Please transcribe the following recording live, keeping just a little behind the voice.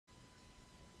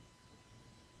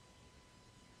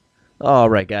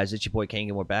Alright guys, it's your boy Kang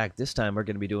and we're back. This time we're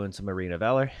going to be doing some Arena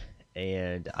Valor.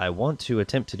 And I want to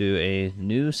attempt to do a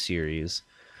new series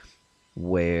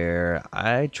where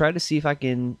I try to see if I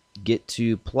can get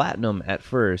to Platinum at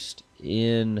first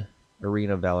in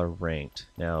Arena Valor Ranked.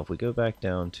 Now if we go back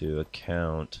down to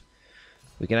account,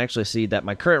 we can actually see that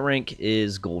my current rank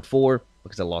is Gold 4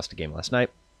 because I lost a game last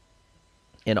night.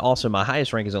 And also my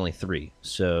highest rank is only 3,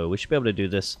 so we should be able to do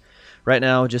this. Right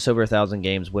now, just over 1,000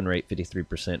 games, win rate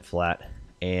 53% flat,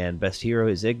 and best hero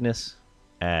is Ignis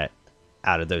at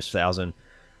out of those 1,000,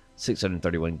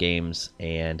 631 games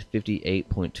and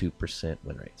 58.2%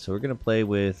 win rate. So we're gonna play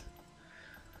with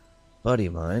buddy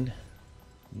of mine,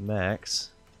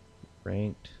 Max,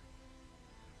 ranked.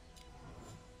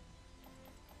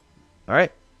 All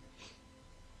right.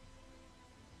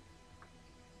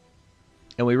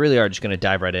 And we really are just going to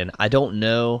dive right in. I don't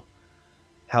know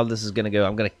how this is going to go.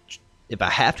 I'm going to, if I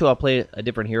have to, I'll play a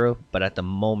different hero. But at the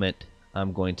moment,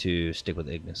 I'm going to stick with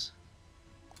Ignis.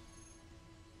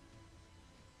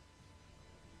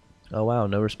 Oh, wow.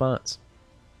 No response.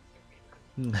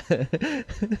 There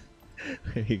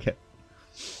you go.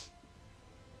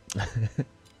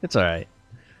 It's all right.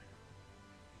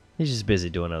 He's just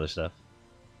busy doing other stuff.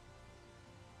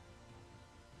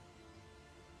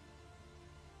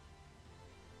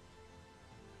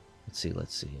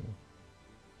 Let's see.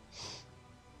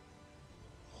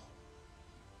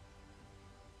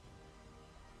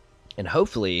 And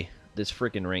hopefully this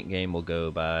freaking rank game will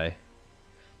go by,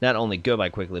 not only go by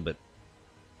quickly, but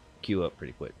queue up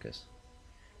pretty quick, because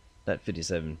that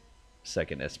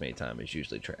 57-second estimate time is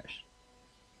usually trash.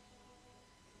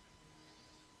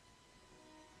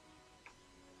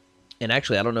 And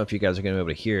actually, I don't know if you guys are going to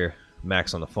be able to hear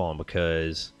Max on the phone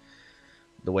because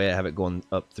the way I have it going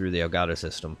up through the Elgato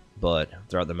system, but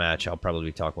throughout the match, I'll probably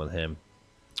be talking with him.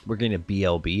 We're going to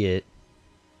BLB it.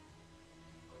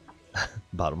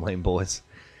 Bottom lane boys.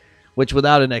 Which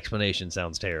without an explanation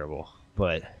sounds terrible,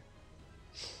 but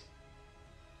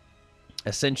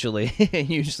essentially,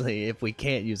 usually if we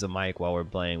can't use a mic while we're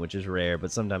playing, which is rare,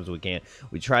 but sometimes we can't,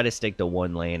 we try to stick to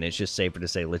one lane. It's just safer to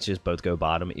say, let's just both go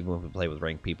bottom, even if we play with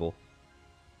ranked people.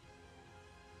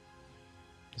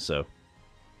 So,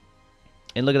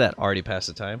 and look at that, already past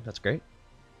the time. That's great.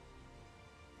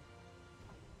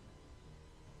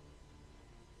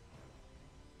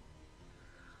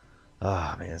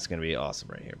 Oh, man, it's going to be awesome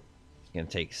right here. It's going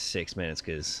to take 6 minutes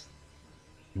because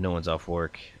no one's off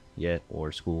work yet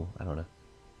or school. I don't know.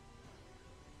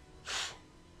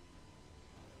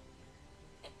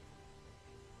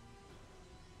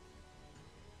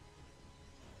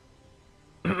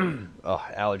 Oh,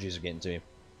 allergies are getting to me.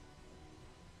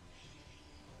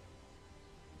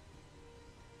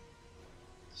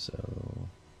 So,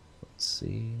 let's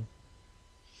see.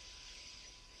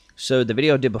 So the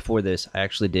video I did before this, I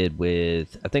actually did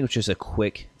with, I think it was just a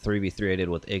quick 3v3 I did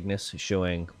with Ignis,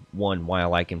 showing, one, why I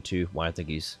like him, two, why I think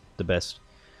he's the best.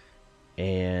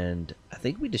 And I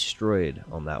think we destroyed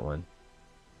on that one.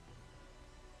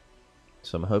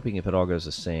 So I'm hoping if it all goes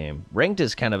the same. Ranked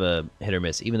is kind of a hit or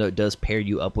miss, even though it does pair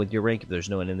you up with your rank. If there's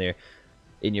no one in there,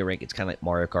 in your rank, it's kind of like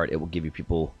Mario Kart. It will give you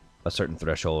people a certain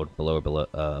threshold below or below,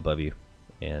 above you.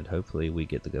 And hopefully we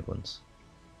get the good ones.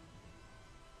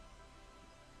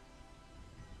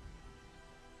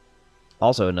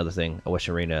 Also, another thing I wish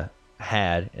Arena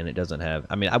had, and it doesn't have.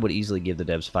 I mean, I would easily give the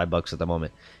devs $5 at the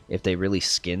moment if they release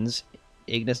skins.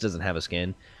 Ignis doesn't have a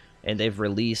skin, and they've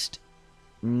released,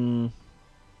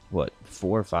 what,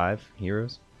 4 or 5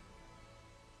 heroes?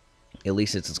 At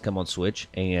least it's come on Switch,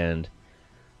 and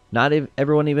not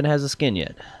everyone even has a skin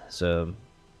yet. So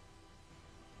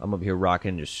I'm up here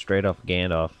rocking just straight off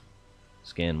Gandalf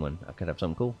skin when I could have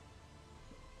something cool.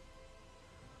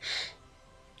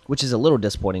 Which is a little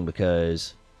disappointing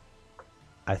because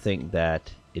I think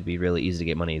that it'd be really easy to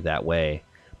get money that way.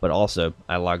 But also,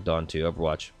 I logged on to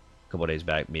Overwatch a couple of days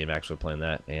back. Me and Max were playing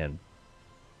that. And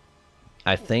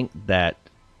I think that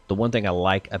the one thing I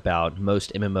like about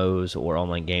most MMOs or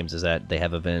online games is that they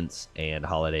have events and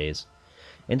holidays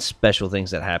and special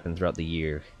things that happen throughout the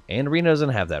year. And Arena doesn't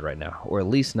have that right now, or at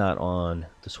least not on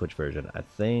the Switch version. I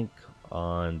think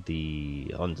on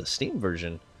the Steam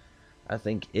version, I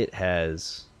think it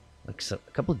has like a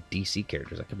couple of DC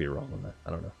characters. I could be wrong on that. I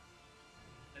don't know.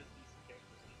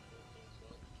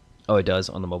 Oh, it does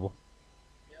on the mobile?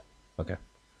 Okay.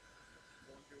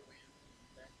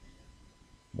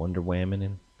 Wonder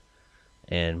Woman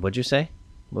and what'd you say?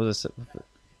 What was this?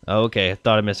 Oh, okay. I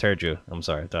thought I misheard you. I'm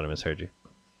sorry. I thought I misheard you.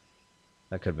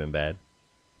 That could have been bad.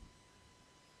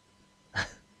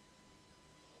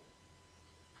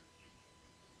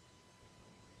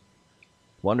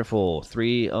 Wonderful.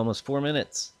 Almost 4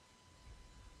 minutes.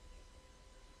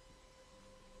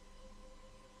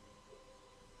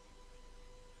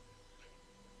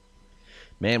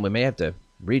 Man, we may have to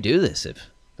redo this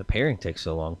if the pairing takes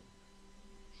so long.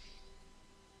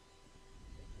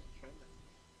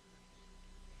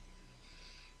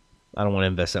 I don't want to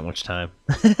invest that much time.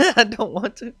 I don't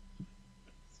want to.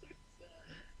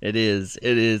 It is.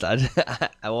 It is.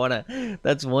 I want to.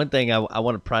 That's one thing I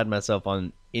want to pride myself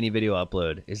on any video I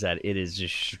upload is that it is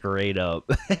just straight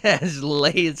up as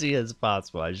lazy as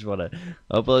possible. I just want to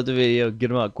upload the video, get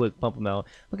them out quick, pump them out.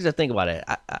 Because I think about it.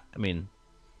 I mean,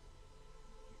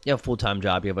 you have a full-time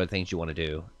job, you have other things you want to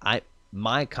do.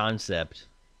 My concept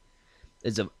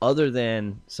is of other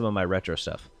than some of my retro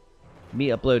stuff,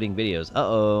 me uploading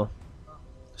videos.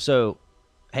 So,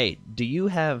 hey, do you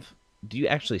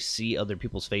actually see other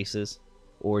people's faces,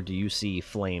 or do you see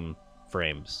flame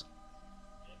frames?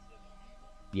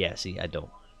 Yeah, see, I don't.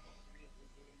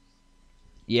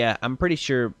 Yeah, I'm pretty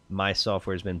sure my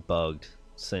software has been bugged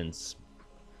since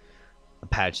a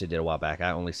patch they did a while back.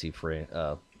 I only see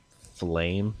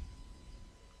flame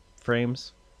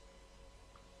frames.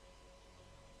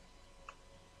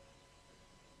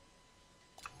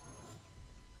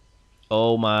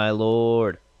 Oh my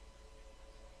lord.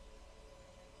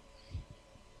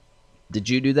 Did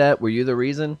you do that? Were you the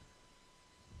reason?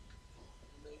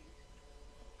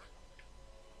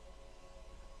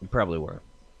 You probably were.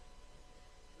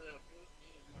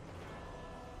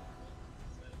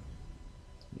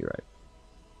 You're right.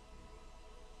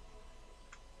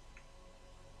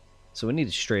 So we need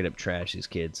to straight up trash these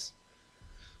kids.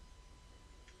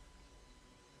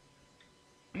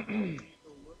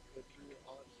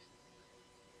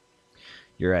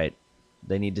 You're right.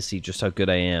 They need to see just how good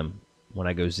I am when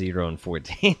I go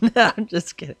 0-14. I'm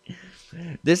just kidding.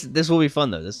 This will be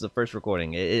fun though. This is the first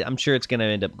recording. I'm sure it's gonna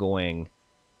end up going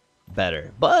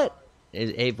better. But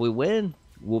if we win,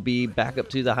 we'll be back up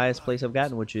to the highest place I've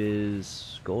gotten, which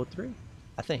is gold 3.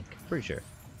 I think. Pretty sure.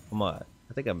 I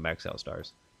think I'm max out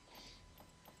stars.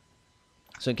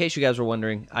 So in case you guys were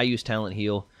wondering, I use Talent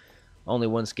Heal. Only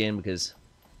one skin because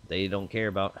they don't care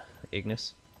about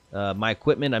Ignis. My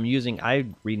equipment I'm using, I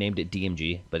renamed it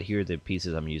DMG, but here are the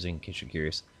pieces I'm using in case you're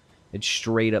curious. It's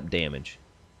straight up damage.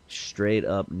 Straight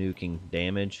up nuking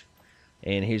damage.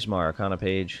 And here's my Arcana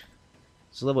page.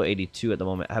 It's level 82 at the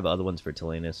moment. I have other ones for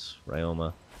Tilenus,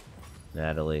 Ryoma,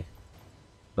 Natalie.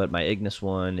 But my Ignis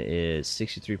one is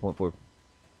 63.4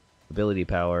 ability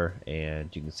power,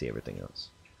 and you can see everything else.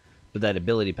 But that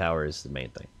ability power is the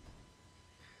main thing.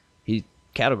 He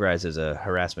categorized as a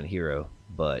harassment hero,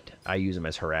 but I use him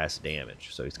as harass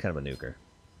damage, so he's kind of a nuker.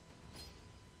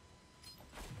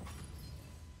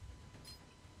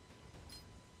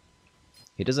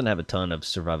 He doesn't have a ton of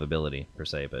survivability per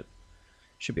se, but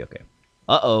should be okay.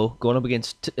 Uh-oh, going up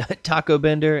against Taco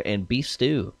Bender and Beef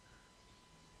Stew.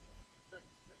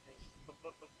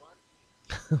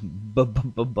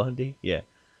 Bundy? Yeah.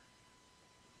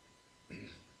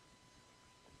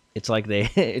 It's like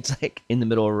it's like in the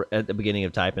middle, at the beginning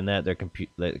of typing that,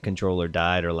 the controller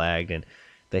died or lagged, and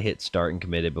they hit start and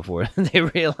committed before they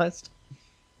realized.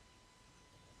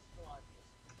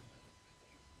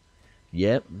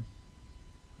 Yep.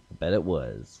 I bet it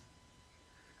was.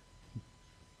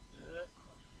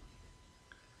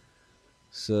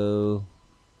 So,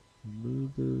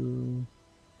 Boo Boo.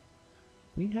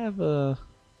 We have a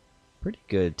pretty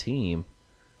good team.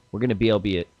 We're going to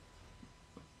BLB it.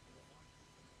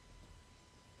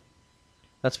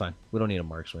 That's fine. We don't need a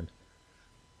marksman.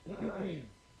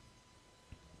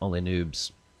 Only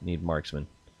noobs need marksman.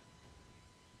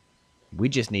 We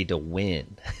just need to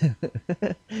win.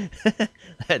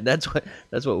 That's what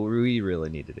we really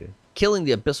need to do. Killing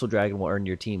the Abyssal Dragon will earn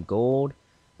your team gold,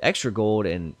 extra gold,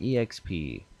 and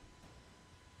EXP.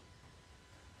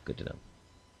 Good to know.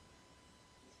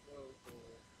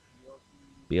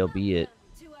 BLB it.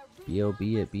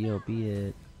 BLB it. BLB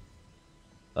it.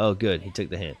 Oh, good. He took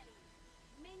the hint.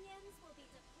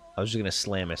 I was just going to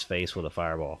slam his face with a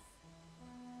fireball.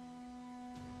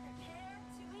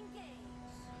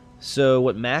 So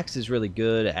what Max is really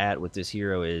good at with this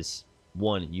hero is,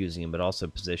 one, using him, but also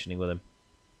positioning with him.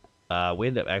 We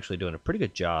ended up actually doing a pretty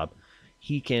good job.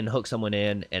 He can hook someone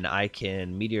in, and I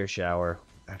can Meteor Shower.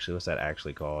 Actually, what's that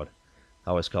actually called? I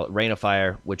always call it Rain of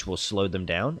Fire, which will slow them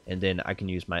down. And then I can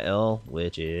use my L,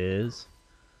 which is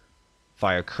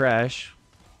Fire Crash.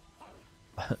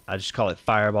 I just call it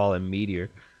Fireball and Meteor.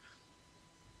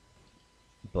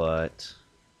 But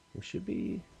we should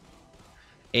be...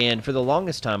 And for the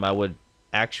longest time, I would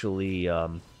actually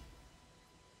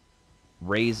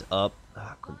raise up...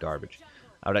 garbage.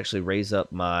 I would actually raise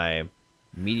up my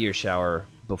Meteor Shower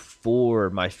before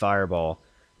my Fireball.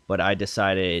 But I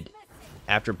decided,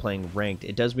 after playing Ranked,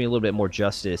 it does me a little bit more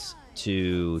justice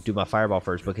to do my Fireball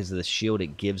first because of the shield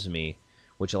it gives me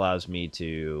which allows me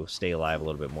to stay alive a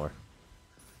little bit more.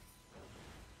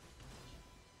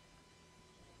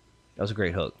 That was a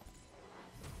great hook.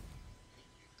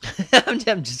 I'm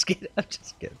just kidding. I'm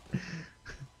just kidding.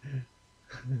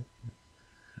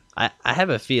 I have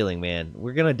a feeling, man,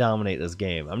 we're gonna dominate this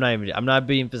game. I'm not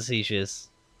being facetious,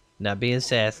 not being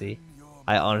sassy.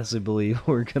 I honestly believe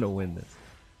we're gonna win this.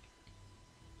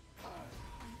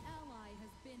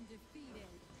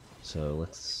 So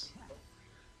let's.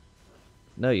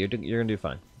 No, you're gonna do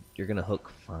fine. You're gonna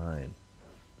hook fine.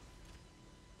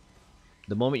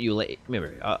 The moment you lay,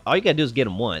 remember, all you gotta do is get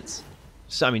him once.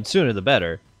 So, I mean, sooner the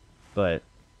better. But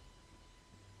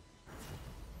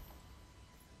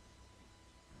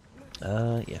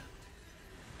yeah.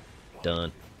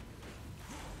 Done.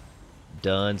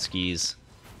 Done, skis.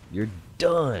 You're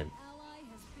done.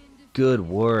 Good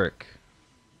work.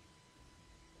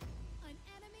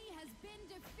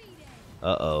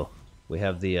 Uh-oh. We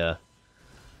have the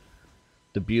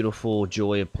beautiful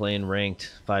joy of playing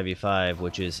ranked 5v5,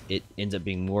 which is it ends up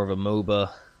being more of a MOBA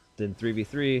than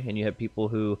 3v3, and you have people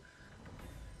who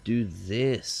do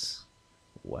this.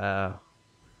 Wow.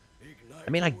 I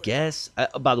mean, I guess.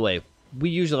 By the way, we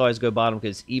usually always go bottom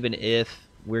because even if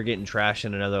we're getting trashed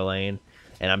in another lane,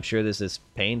 and I'm sure this is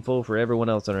painful for everyone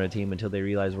else on our team until they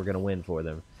realize we're going to win for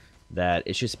them, that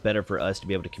it's just better for us to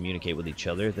be able to communicate with each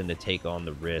other than to take on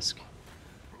the risk.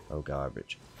 Oh,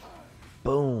 garbage.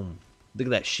 Boom. Look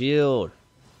at that shield.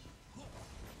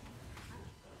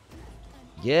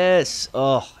 Yes.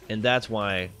 Oh, and that's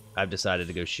why I've decided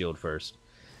to go shield first.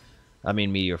 I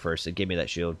mean, meteor first. It gave me that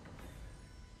shield.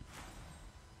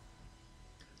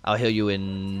 I'll heal you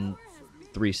in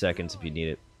 3 seconds if you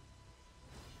need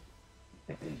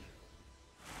it.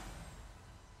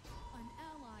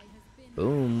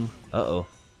 Boom. Uh-oh.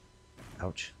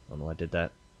 Ouch. I don't know why I did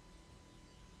that.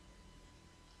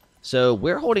 So,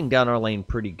 we're holding down our lane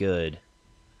pretty good.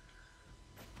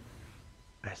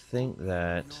 I think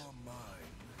that...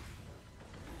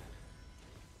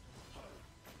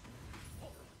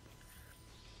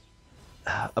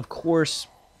 of course,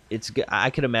 I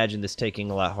could imagine this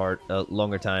taking a lot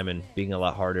longer time and being a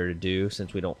lot harder to do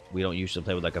since we don't usually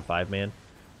play with like a 5-man.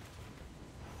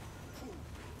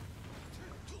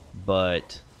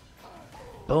 But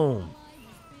boom.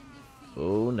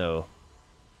 Oh no.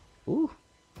 Ooh.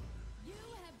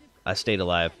 I stayed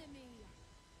alive.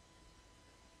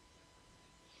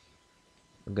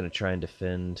 I'm gonna try and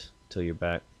defend till you're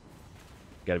back.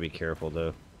 Gotta be careful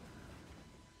though.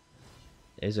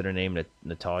 Is it her name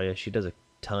Natalia? She does a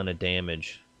ton of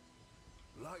damage.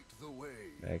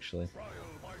 Actually,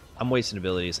 I'm wasting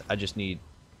abilities. I just need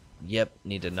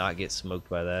to not get smoked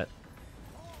by that.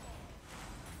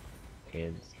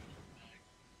 And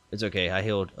it's okay. I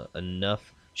healed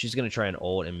enough. She's gonna try and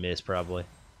ult and miss probably.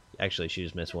 Actually, she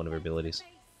just missed one of her abilities.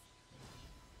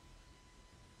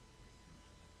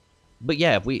 But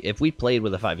yeah, if we played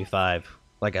with a 5v5,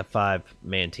 like a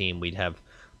 5-man team, we'd have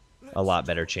a lot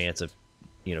better chance of,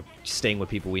 you know, staying with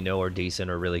people we know are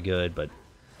decent or really good. But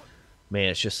man,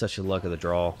 it's just such a luck of the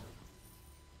draw.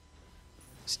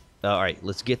 All right,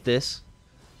 let's get this,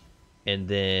 and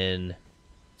then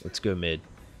let's go mid.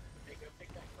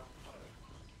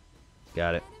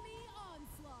 Got it.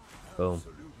 Boom.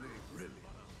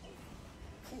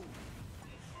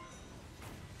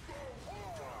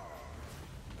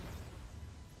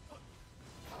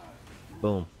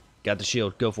 Boom. Got the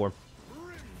shield. Go for him.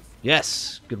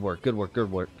 Yes. Good work. Good work.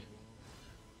 Good work.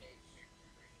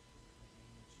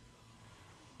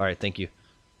 All right. Thank you.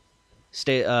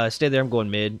 Stay there. I'm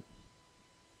going mid.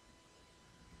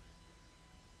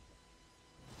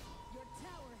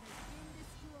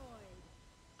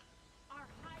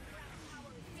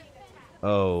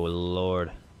 Oh,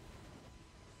 Lord.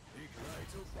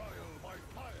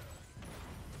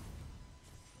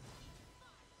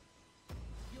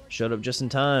 Showed up just in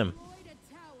time.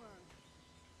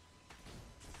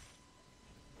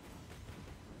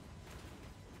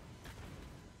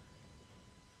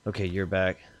 Okay, you're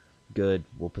back. Good.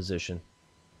 We'll position.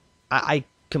 I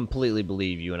completely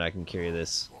believe you and I can carry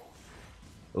this.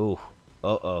 Ooh.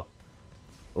 Uh-oh.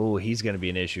 Oh, he's going to be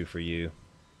an issue for you.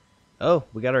 Oh,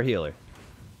 we got our healer.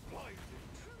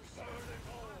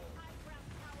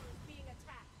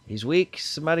 He's weak.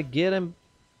 Somebody get him.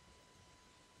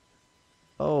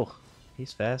 Oh,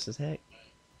 he's fast as heck.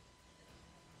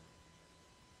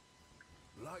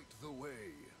 Light the way.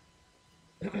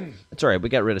 It's alright, we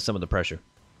got rid of some of the pressure.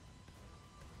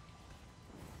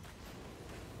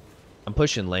 I'm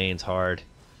pushing lanes hard.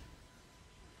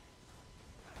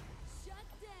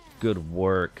 Good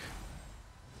work.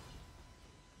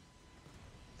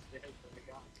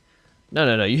 No,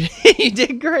 no, no. You you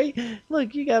did great.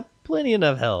 Look, you got plenty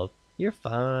enough health. You're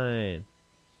fine.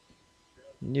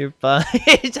 You're fine.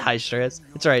 It's high stress.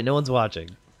 It's alright. No one's watching.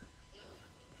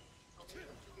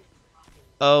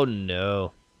 Oh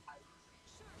no.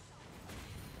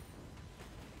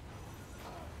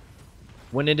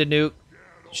 Went into nuke.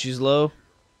 She's low.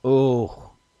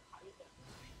 Oh,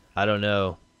 I don't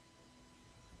know.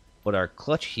 But our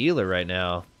clutch healer right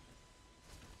now,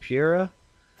 Pura.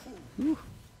 Ooh,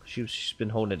 she's been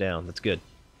holding it down. That's good.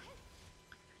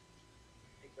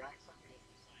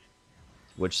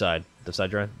 Which side? The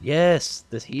side you're on? Yes,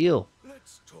 this heal.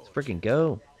 Let's freaking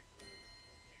go.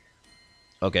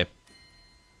 Okay.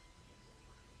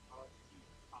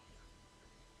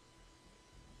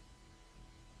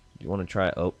 You want to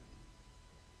try? Oh,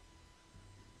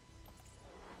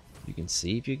 you can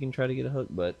see if you can try to get a hook,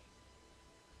 but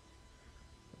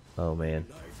oh man.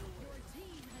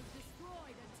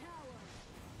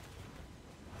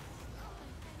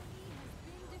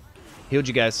 Healed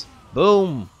you guys.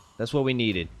 Boom. That's what we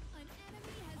needed.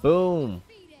 Boom.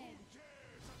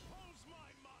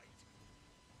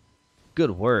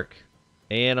 Good work.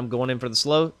 And I'm going in for the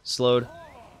slow. Slowed.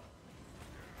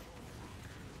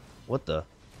 What the?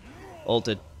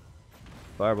 Ulted.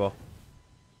 Fireball.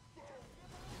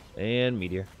 And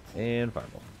meteor. And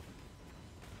fireball.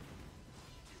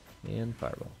 And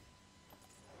fireball.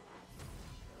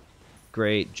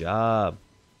 Great job.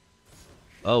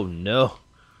 Oh no.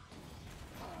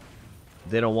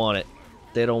 They don't want it.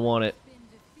 They don't want it.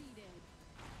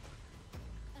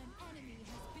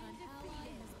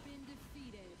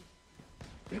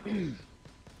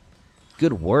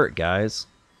 Good work, guys.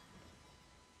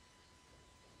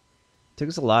 Took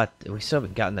us a lot. We still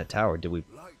haven't gotten that tower. Did we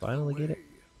finally get it?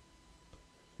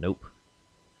 Nope.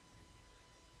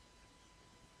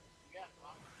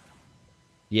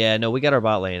 Yeah, no, we got our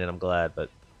bot lane, and I'm glad,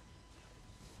 but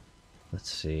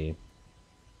let's see.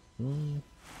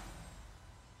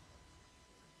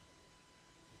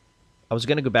 I was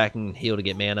gonna go back and heal to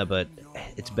get mana, but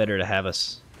it's better to have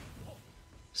us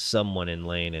someone in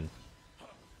lane. And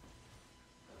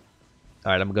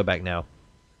all right, I'm gonna go back now.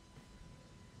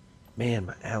 Man,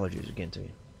 my allergies are getting to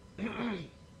me.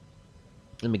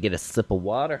 Let me get a sip of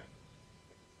water.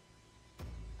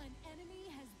 An enemy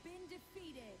has been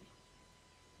defeated.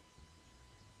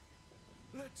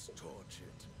 Let's torch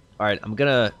it. All right, I'm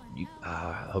gonna.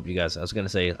 I hope you guys. I was gonna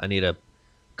say I need a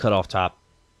cut off top.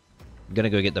 I'm gonna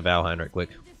go get the Valheim right quick.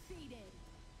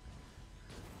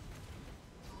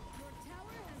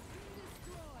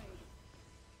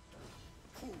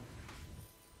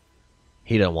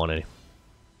 He don't want any.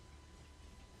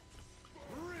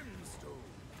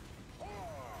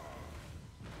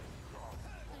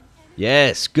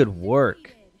 Yes, good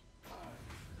work.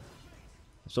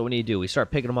 So what we need to do, we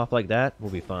start picking them off like that, we'll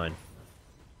be fine.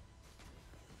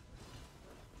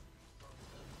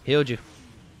 Healed you.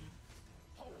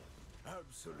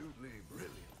 Absolutely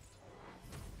brilliant.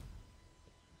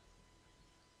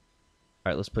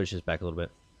 Alright, let's push this back a little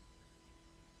bit.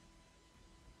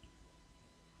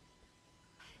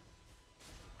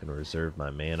 Gonna reserve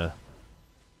my mana.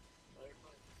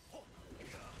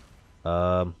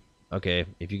 Okay,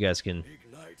 if you guys can.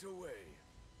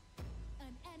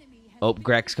 Oh,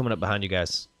 Greg's coming up behind you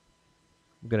guys.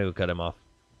 I'm gonna go cut him off.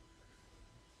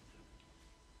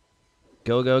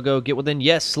 Go, go, go. Get within.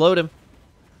 Yes, slowed him.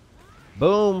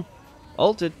 Boom.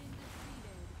 Ulted.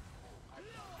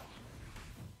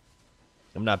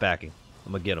 I'm not backing.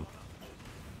 I'm gonna get him.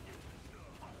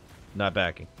 Not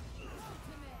backing.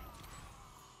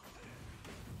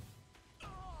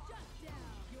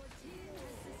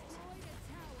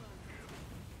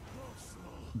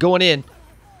 Going in.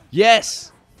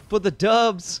 Yes! For the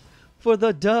dubs! For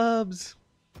the dubs!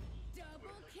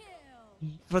 Double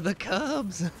kill. For the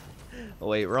Cubs! Oh,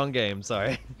 wait, wrong game.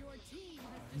 Sorry. Your team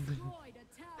has destroyed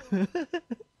a tower.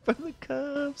 For the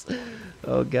Cubs!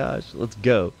 Oh, gosh. Let's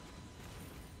go.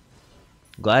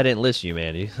 Glad I didn't list you,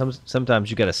 man. Sometimes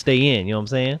you gotta stay in. You know what I'm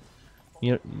saying?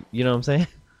 You know what I'm saying?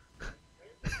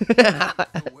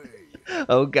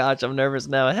 Oh, gosh. I'm nervous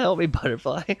now. Help me,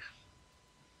 Butterfly.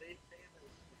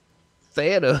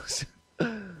 Thanos.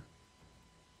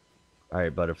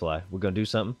 Alright, Butterfly. We're gonna do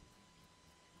something.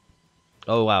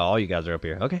 Oh, wow. All you guys are up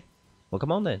here. Okay. Well,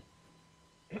 come on then.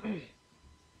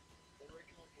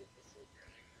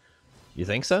 You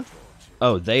think so?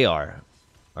 Oh, they are.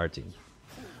 Our team.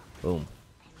 Boom.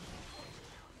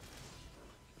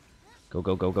 Go,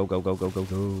 go, go, go, go, go, go, go,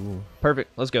 go.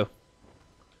 Perfect. Let's go.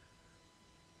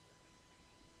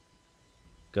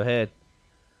 Go ahead.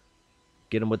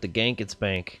 Get him with the gank and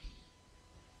spank.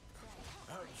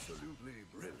 Absolutely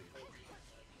brilliant.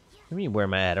 I mean, where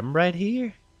am I at? I'm right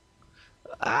here.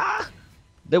 Ah!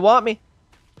 They want me.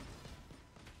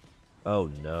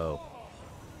 Oh, no.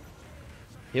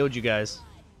 Healed you guys.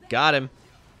 Got him.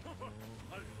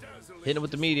 Hitting him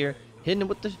with the meteor. Hitting him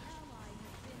with the...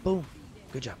 Boom.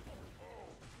 Good job.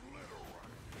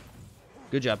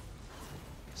 Good job.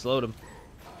 Slowed him.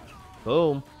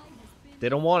 Boom. They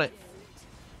don't want it.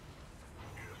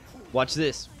 Watch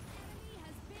this.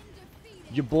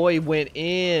 Your boy went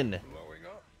in. Blowing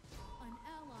up. An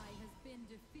ally has been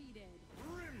defeated.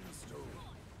 Brimstone.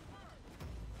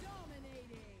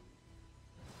 Dominating.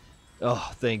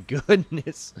 Oh, thank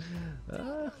goodness.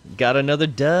 Got another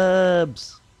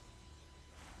dubs.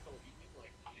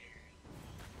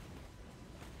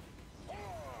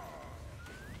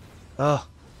 Oh.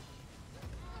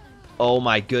 Oh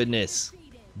my goodness.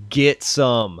 Get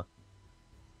some.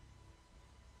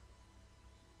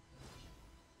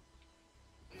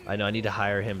 I know I need to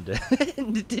hire him to,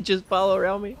 to just follow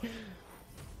around me.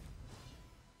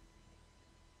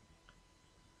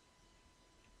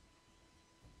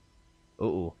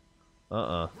 Uh-oh.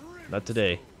 Uh-uh. Not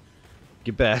today.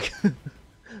 Get back.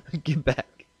 Get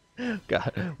back.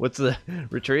 God, what's the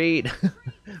retreat?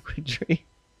 Retreat.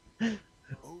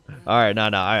 Alright, no,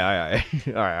 alright.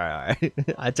 Alright.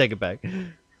 I take it back.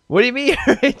 What do you mean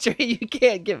retreat? You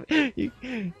can't give you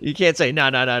can't say no,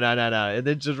 and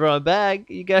then just run back.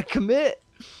 You gotta commit.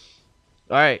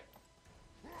 Alright.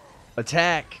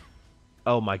 Attack.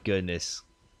 Oh my goodness.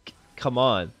 Come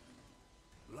on.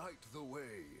 Light the way.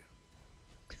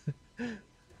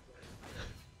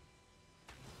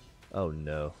 Oh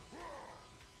no.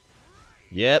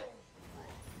 Yep.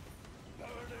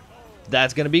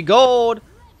 That's gonna be gold.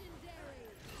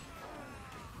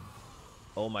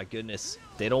 Oh my goodness.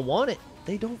 They don't want it.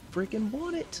 They don't freaking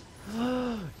want it.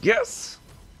 Yes.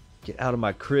 Get out of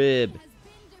my crib. Has been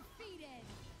defeated.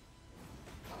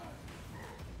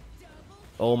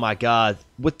 Oh my god.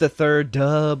 With the third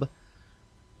dub.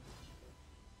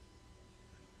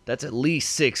 That's at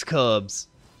least 6 cubs.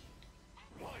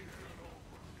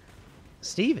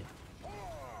 Steven.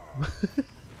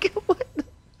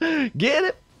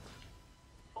 Get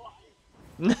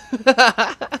it.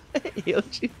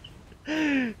 Healed you.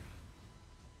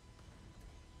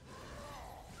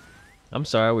 I'm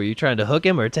sorry, were you trying to hook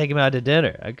him or take him out to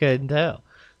dinner? I couldn't tell.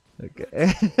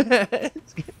 Okay.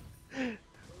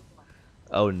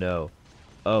 Oh no.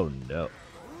 Oh no.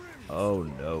 Oh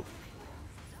no.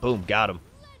 Boom, got him.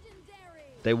 Legendary.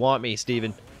 They want me,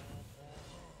 Steven.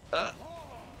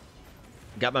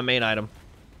 Got my main item.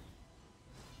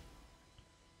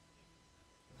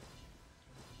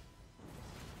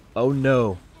 Oh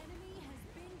no. Enemy has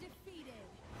been defeated.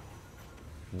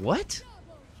 What?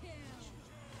 Double kill.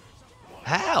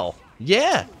 How? Yeah.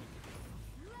 Legendary.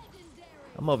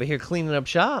 I'm over here cleaning up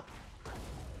shop.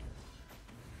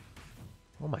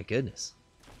 Oh my goodness.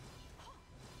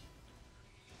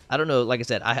 I don't know, like I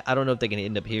said, I don't know if they can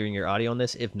end up hearing your audio on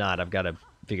this. If not, I've got to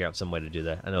figure out some way to do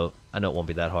that. I know it won't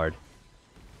be that hard. Team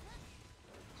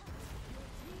has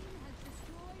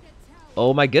destroyed a tower.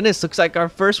 Oh my goodness, looks like our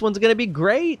first one's gonna be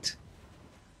great.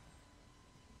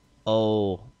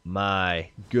 Oh my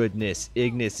goodness,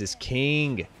 Ignis is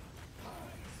king.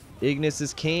 Ignis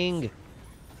is king.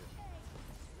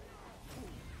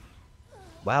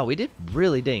 Wow, we did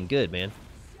really dang good, man.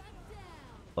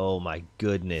 Oh my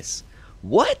goodness.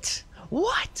 What?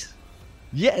 What?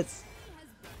 Yes.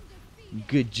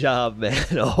 Good job, man.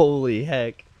 Holy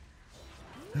heck.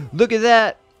 Look at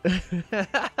that.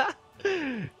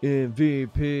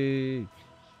 MVP.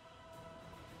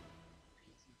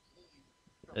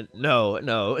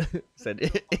 No.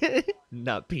 Said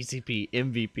not PCP,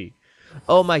 MVP.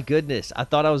 Oh my goodness. I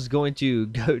thought I was going to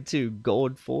go to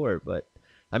gold 4, but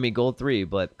I mean gold 3,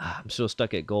 but I'm still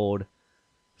stuck at gold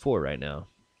 4 right now.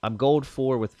 I'm gold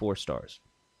 4 with 4 stars.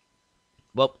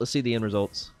 Well, let's see the end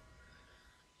results.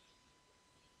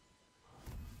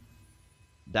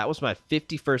 That was my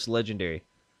 51st legendary.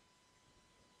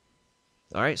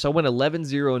 All right, so I went 11,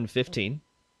 0, and 15.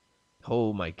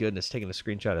 Oh my goodness, taking a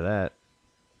screenshot of that.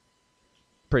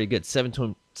 Pretty good.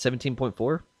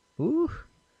 17.4. Ooh.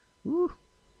 Ooh.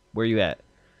 Where you at?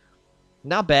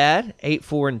 Not bad. 8,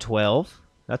 4, and 12.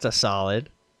 That's a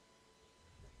solid.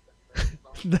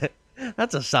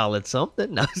 That's a solid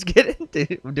something. No, I was kidding.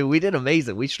 Dude, we did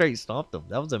amazing. We straight stomped them.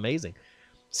 That was amazing.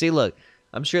 See, look.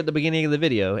 I'm sure at the beginning of the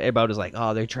video, everybody was like,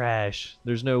 "Oh, they're trash.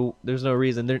 There's no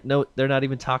reason. They're not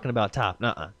even talking about top."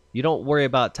 Nuh-uh. You don't worry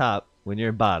about top when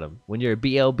you're bottom. When you're a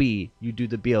BLB, you do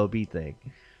the BLB thing.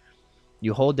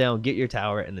 You hold down, get your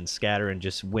tower, and then scatter and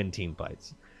just win team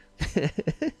fights.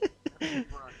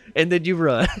 And then you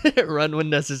run. Run when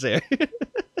necessary.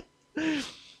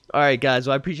 All right, guys.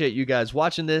 Well, I appreciate you guys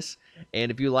watching this,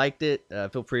 and if you liked it,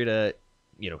 feel free to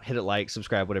hit it like,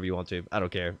 subscribe, whatever you want to. I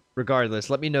don't care. Regardless,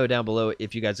 let me know down below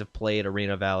if you guys have played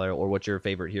Arena of Valor or what your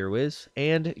favorite hero is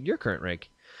and your current rank.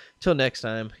 Till next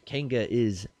time, Kanga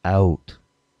is out.